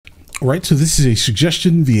Right, so this is a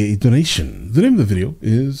suggestion via a donation. The name of the video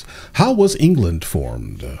is How Was England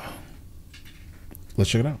Formed? Let's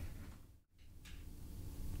check it out.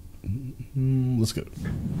 Let's go.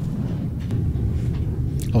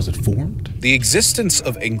 How was it formed? The existence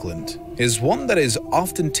of England is one that is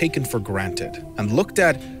often taken for granted and looked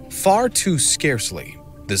at far too scarcely.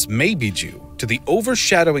 This may be due to the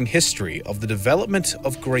overshadowing history of the development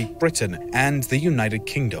of Great Britain and the United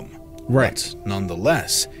Kingdom. Right. But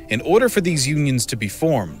nonetheless, in order for these unions to be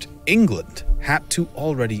formed, England had to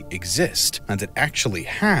already exist, and it actually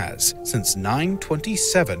has since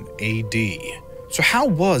 927 AD. So how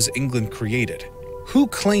was England created? Who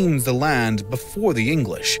claimed the land before the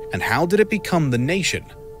English, and how did it become the nation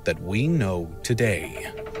that we know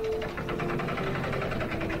today?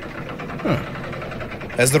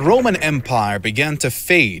 As the Roman Empire began to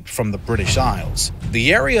fade from the British Isles,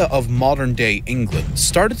 the area of modern-day England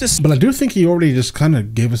started to... But I do think he already just kind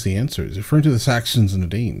of gave us the answers, referring to the Saxons and the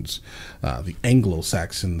Danes, the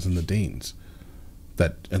Anglo-Saxons and the Danes,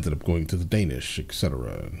 that ended up going to the Danish,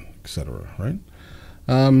 etc., right?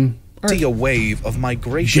 See a wave of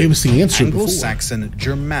migration gave us the answer Anglo-Saxon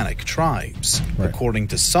Germanic tribes. Right. According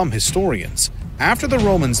to some historians, after the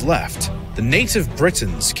Romans left, the native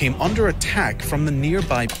Britons came under attack from the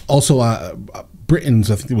nearby... Also, Britons,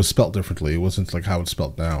 I think it was spelled differently. It wasn't like how it's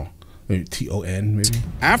spelled now. Maybe T-O-N, maybe?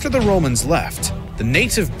 After the Romans left, the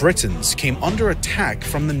native Britons came under attack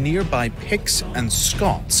from the nearby Picts and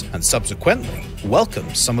Scots, and subsequently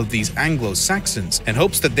welcomed some of these Anglo-Saxons in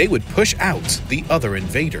hopes that they would push out the other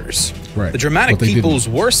invaders. Right. The Germanic peoples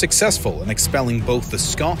were successful in expelling both the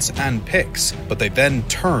Scots and Picts, but they then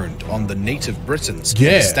turned on the native Britons and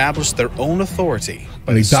established their own authority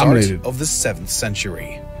by the start of the 7th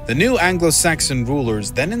century. The new Anglo-Saxon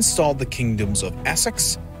rulers then installed the kingdoms of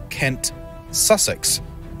Essex, Kent, Sussex,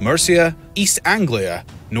 Mercia, East Anglia,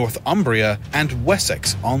 Northumbria, and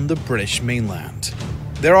Wessex on the British mainland.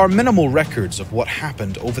 There are minimal records of what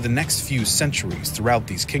happened over the next few centuries throughout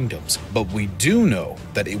these kingdoms, but we do know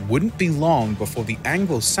that it wouldn't be long before the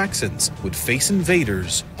Anglo-Saxons would face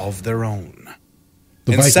invaders of their own.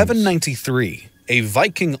 In 793, a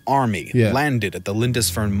Viking army landed at the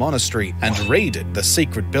Lindisfarne Monastery and raided the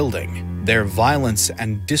sacred building. Their violence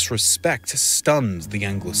and disrespect stunned the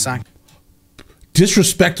Anglo-Saxons.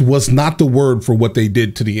 Disrespect was not the word for what they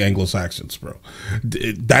did to the Anglo-Saxons, bro.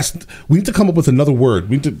 We need to come up with another word.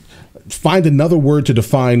 We need to find another word to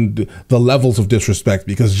define the levels of disrespect,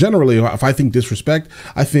 because generally, if I think disrespect,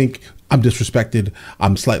 I think I'm disrespected,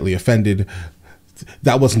 I'm slightly offended.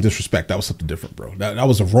 That wasn't disrespect. That was something different, bro. That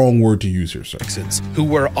was a wrong word to use here, sir. Who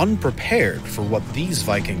were unprepared for what these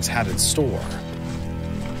Vikings had in store.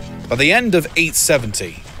 By the end of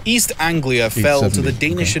 870, East Anglia fell to the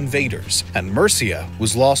Danish invaders, and Mercia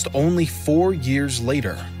was lost only 4 years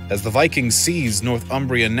later. As the Vikings seized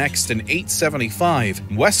Northumbria next in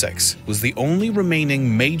 875, Wessex was the only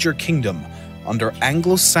remaining major kingdom under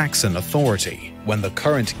Anglo-Saxon authority. When the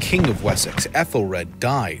current king of Wessex, Ethelred,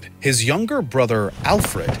 died, his younger brother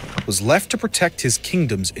Alfred was left to protect his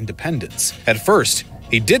kingdom's independence. At first,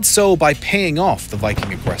 he did so by paying off the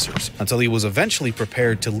Viking aggressors until he was eventually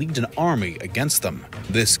prepared to lead an army against them.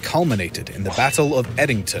 This culminated in the Battle of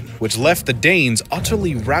Edington, which left the Danes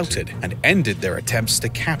utterly routed and ended their attempts to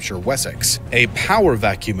capture Wessex. A power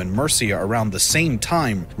vacuum in Mercia around the same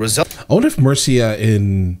time resulted. I wonder if Mercia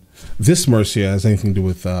this Mercia has anything to do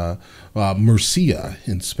with Murcia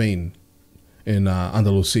in Spain, in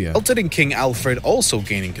Andalusia. Resulted in King Alfred also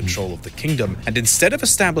gaining control of the kingdom, and instead of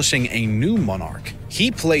establishing a new monarch,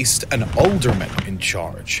 he placed an alderman in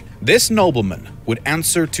charge. This nobleman would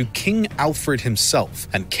answer to King Alfred himself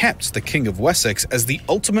and kept the King of Wessex as the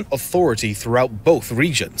ultimate authority throughout both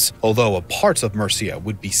regions, although a part of Mercia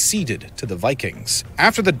would be ceded to the Vikings.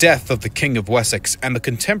 After the death of the King of Wessex and the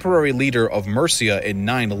contemporary leader of Mercia in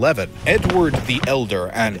 911, Edward the Elder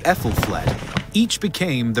and Ethelfled each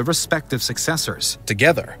became the respective successors.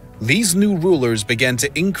 Together, these new rulers began to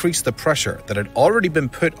increase the pressure that had already been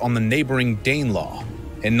put on the neighboring Danelaw.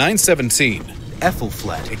 In 917,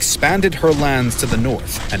 Ethelfled expanded her lands to the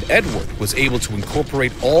north, and Edward was able to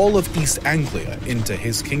incorporate all of East Anglia into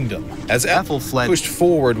his kingdom. As Ethelfled pushed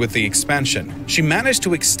forward with the expansion, she managed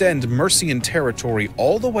to extend Mercian territory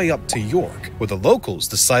all the way up to York, where the locals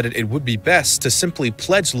decided it would be best to simply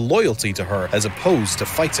pledge loyalty to her as opposed to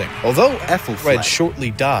fighting. Although Ethelfled shortly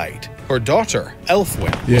died, her daughter,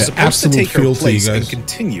 Elfwin, was supposed to take her place and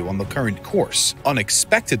continue on the current course.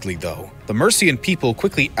 Unexpectedly, though, the Mercian people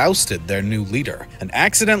quickly ousted their new leader and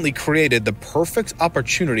accidentally created the perfect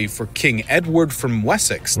opportunity for King Edward from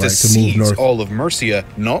Wessex to seize all of Mercia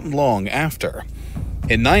not long after.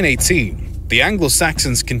 In 918, the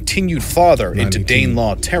Anglo-Saxons continued farther into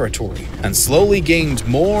Danelaw territory and slowly gained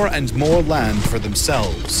more and more land for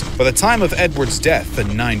themselves. By the time of Edward's death in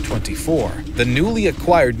 924, the newly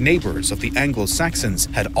acquired neighbors of the Anglo-Saxons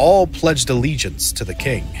had all pledged allegiance to the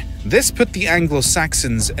king. This put the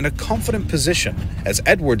Anglo-Saxons in a confident position as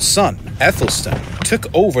Edward's son, Aethelstan,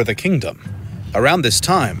 took over the kingdom. Around this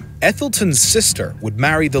time, Etheltan's sister would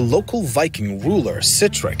marry the local Viking ruler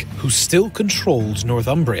Sihtric, who still controlled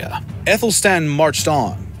Northumbria. Aethelstan marched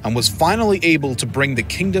on and was finally able to bring the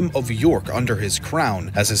Kingdom of York under his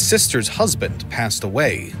crown as his sister's husband passed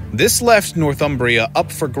away. This left Northumbria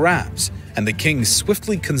up for grabs, and the king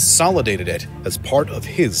swiftly consolidated it as part of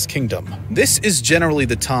his kingdom. This is generally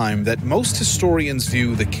the time that most historians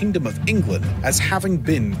view the Kingdom of England as having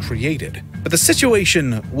been created. But the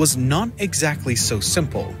situation was not exactly so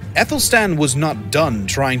simple. Aethelstan was not done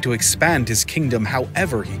trying to expand his kingdom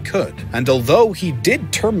however he could, and although he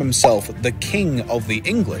did term himself the King of the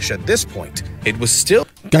English at this point, it was still—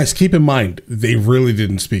 Guys, keep in mind, they really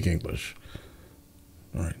didn't speak English.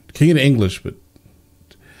 All right, King of the English, but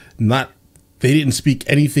they didn't speak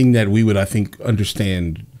anything that we would, I think,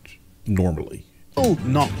 understand normally.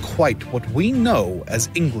 Not quite what we know as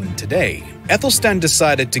England today. Aethelstan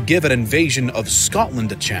decided to give an invasion of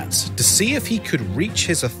Scotland a chance to see if he could reach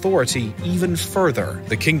his authority even further.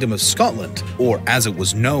 The Kingdom of Scotland, or as it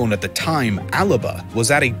was known at the time, Alba,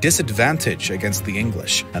 was at a disadvantage against the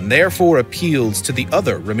English, and therefore appealed to the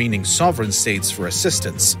other remaining sovereign states for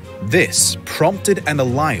assistance. This prompted an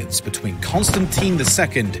alliance between Constantine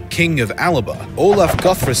II, King of Alba, Olaf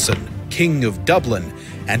Guthrason, King of Dublin,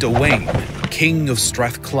 and Owain, King of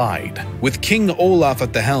Strathclyde. With King Olaf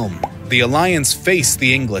at the helm, the alliance faced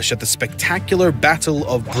the English at the spectacular Battle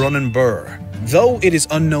of Brunanburh. Though it is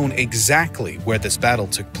unknown exactly where this battle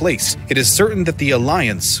took place, it is certain that the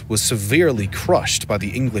alliance was severely crushed by the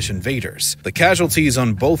English invaders. The casualties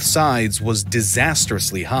on both sides was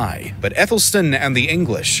disastrously high, but Aethelstan and the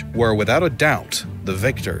English were without a doubt the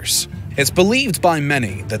victors. It's believed by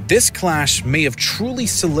many that this clash may have truly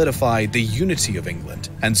solidified the unity of England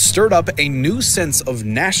and stirred up a new sense of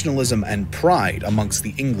nationalism and pride amongst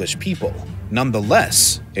the English people.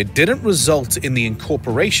 Nonetheless, it didn't result in the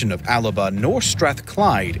incorporation of Alba nor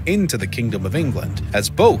Strathclyde into the Kingdom of England, as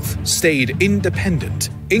both stayed independent.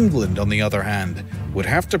 England, on the other hand, would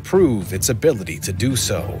have to prove its ability to do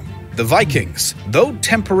so. The Vikings, though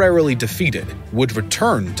temporarily defeated, would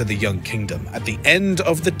return to the young kingdom at the end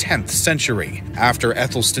of the 10th century. After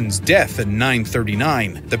Ethelstan's death in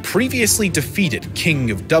 939, the previously defeated King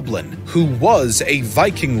of Dublin, who was a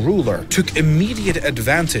Viking ruler, took immediate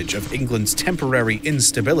advantage of England's temporary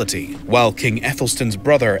instability. While King Ethelstan's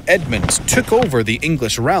brother Edmund took over the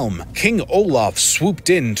English realm, King Olaf swooped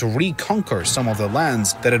in to reconquer some of the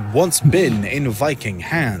lands that had once been in Viking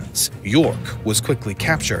hands. York was quickly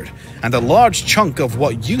captured, and a large chunk of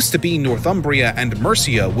what used to be Northumbria and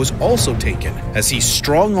Mercia was also taken, as he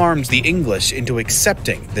strong-armed the English into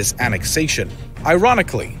accepting this annexation.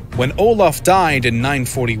 Ironically, when Olaf died in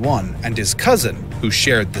 941 and his cousin, who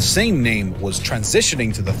shared the same name, was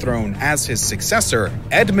transitioning to the throne as his successor,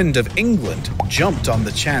 Edmund of England jumped on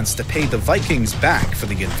the chance to pay the Vikings back for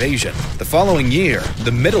the invasion. The following year,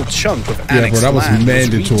 the middle chunk of annexed land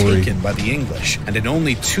was retaken by the English, and in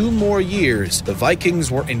only 2 more years, the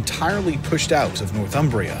Vikings were entirely pushed out of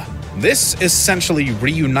Northumbria. This essentially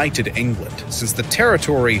reunited England, since the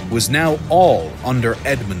territory was now all under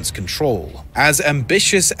Edmund's control. As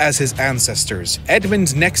ambitious as his ancestors,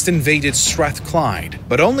 Edmund next invaded Strathclyde,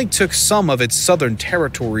 but only took some of its southern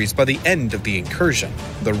territories by the end of the incursion.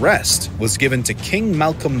 The rest was given to King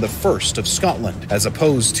Malcolm I of Scotland, as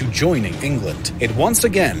opposed to joining England. It once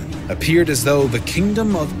again appeared as though the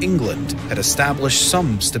Kingdom of England had established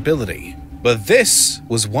some stability. But this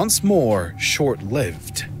was once more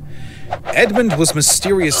short-lived. Edmund was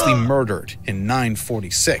mysteriously murdered in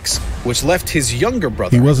 946, which left his younger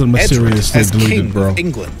brother Edward as King of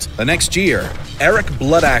England. The next year, Eric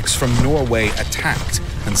Bloodaxe from Norway attacked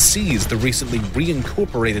and seized the recently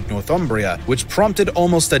reincorporated Northumbria, which prompted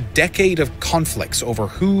almost a decade of conflicts over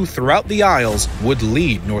who throughout the Isles would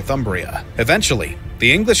lead Northumbria. Eventually,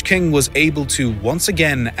 the English king was able to once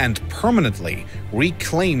again and permanently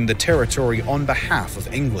reclaim the territory on behalf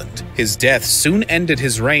of England. His death soon ended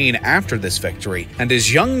his reign after this victory, and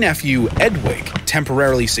his young nephew Edwig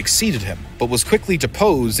temporarily succeeded him, but was quickly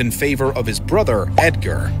deposed in favor of his brother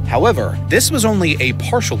Edgar. However, this was only a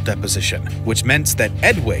partial deposition, which meant that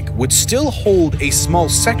Edwig would still hold a small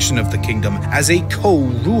section of the kingdom as a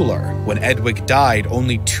co-ruler. When Edwig died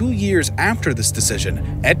only 2 years after this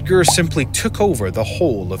decision, Edgar simply took over the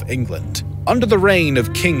whole of England. Under the reign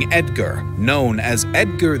of King Edgar, known as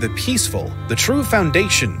Edgar the Peaceful, the true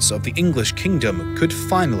foundations of the English kingdom could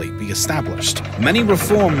finally be established. Many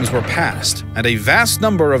reforms were passed, and a vast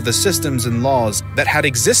number of the systems and laws that had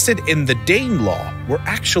existed in the Danelaw were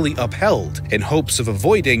actually upheld in hopes of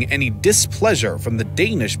avoiding any displeasure from the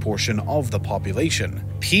Danish portion of the population.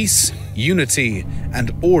 Peace, unity,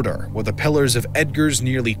 and order were the pillars of Edgar's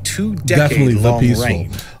nearly 2-decade-long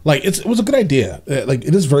reign. Like, it was a good idea. Like,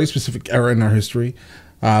 it is a very specific era in our history.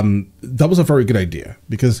 That was a very good idea,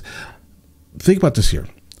 because think about this here.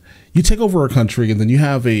 You take over a country, and then you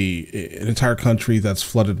have an entire country that's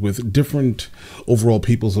flooded with different overall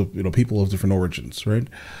peoples of people of different origins, right?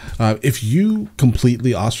 If you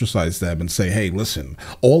completely ostracize them and say, "Hey, listen,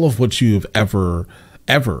 all of what you've ever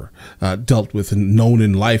dealt with and known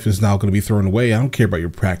in life is now going to be thrown away. I don't care about your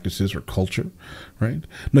practices or culture," right?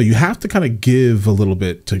 No, you have to kind of give a little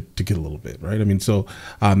bit to get a little bit, right? I mean, so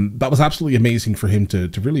that was absolutely amazing for him to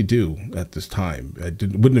really do at this time. I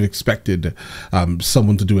wouldn't have expected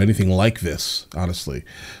someone to do anything like this, honestly.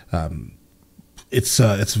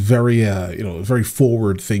 It's very very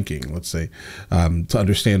forward thinking, let's say, to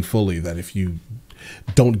understand fully that if you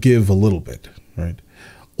don't give a little bit, right,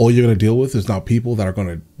 all you're going to deal with is now people that are going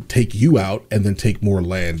to take you out and then take more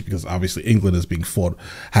land, because obviously England has been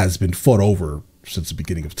fought over since the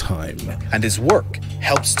beginning of time. And his work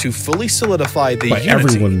helps to fully solidify the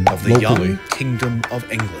unity of the young Kingdom of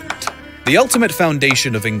England. The ultimate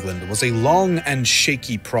foundation of England was a long and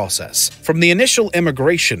shaky process. From the initial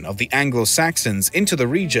immigration of the Anglo-Saxons into the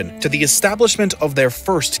region to the establishment of their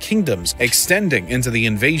first kingdoms, extending into the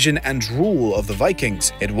invasion and rule of the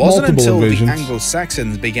Vikings, it wasn't until the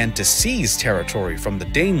Anglo-Saxons began to seize territory from the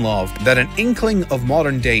Danelaw that an inkling of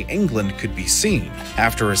modern-day England could be seen.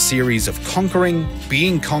 After a series of conquering,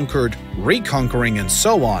 being conquered, reconquering, and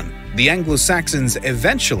so on, the Anglo-Saxons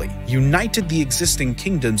eventually united the existing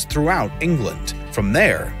kingdoms throughout England. From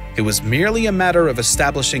there, it was merely a matter of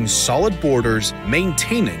establishing solid borders,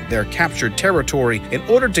 maintaining their captured territory in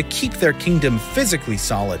order to keep their kingdom physically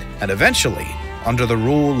solid, and eventually, under the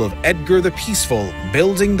rule of Edgar the Peaceful,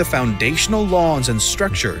 building the foundational laws and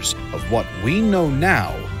structures of what we know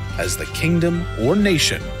now as the Kingdom or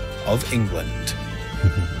Nation of England.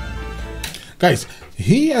 Guys,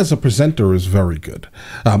 he as a presenter is very good.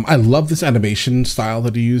 I love this animation style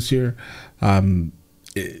that he used here.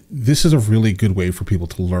 This is a really good way for people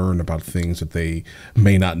to learn about things that they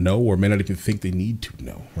may not know or may not even think they need to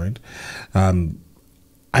know, right?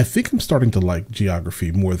 I think I'm starting to like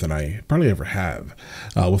geography more than I probably ever have.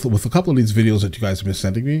 With a couple of these videos that you guys have been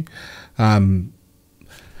sending me,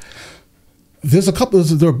 there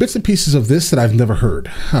are bits and pieces of this that I've never heard.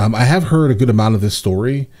 I have heard a good amount of this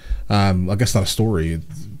story. I guess not a story,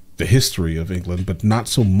 the history of England, but not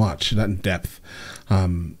so much, not in depth.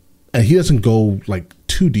 And he doesn't go like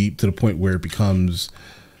too deep to the point where it becomes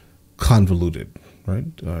convoluted, right?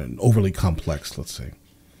 Overly complex, let's say.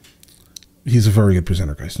 He's a very good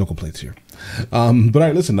presenter, guys. No complaints here. But all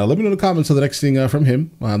right, listen, let me know in the comments of the next thing from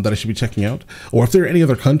him that I should be checking out. Or if there are any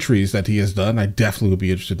other countries that he has done, I definitely would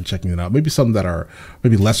be interested in checking it out. Maybe some that are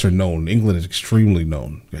maybe lesser known. England is extremely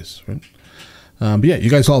known, guys, right? But yeah, you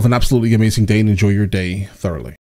guys all have an absolutely amazing day and enjoy your day thoroughly.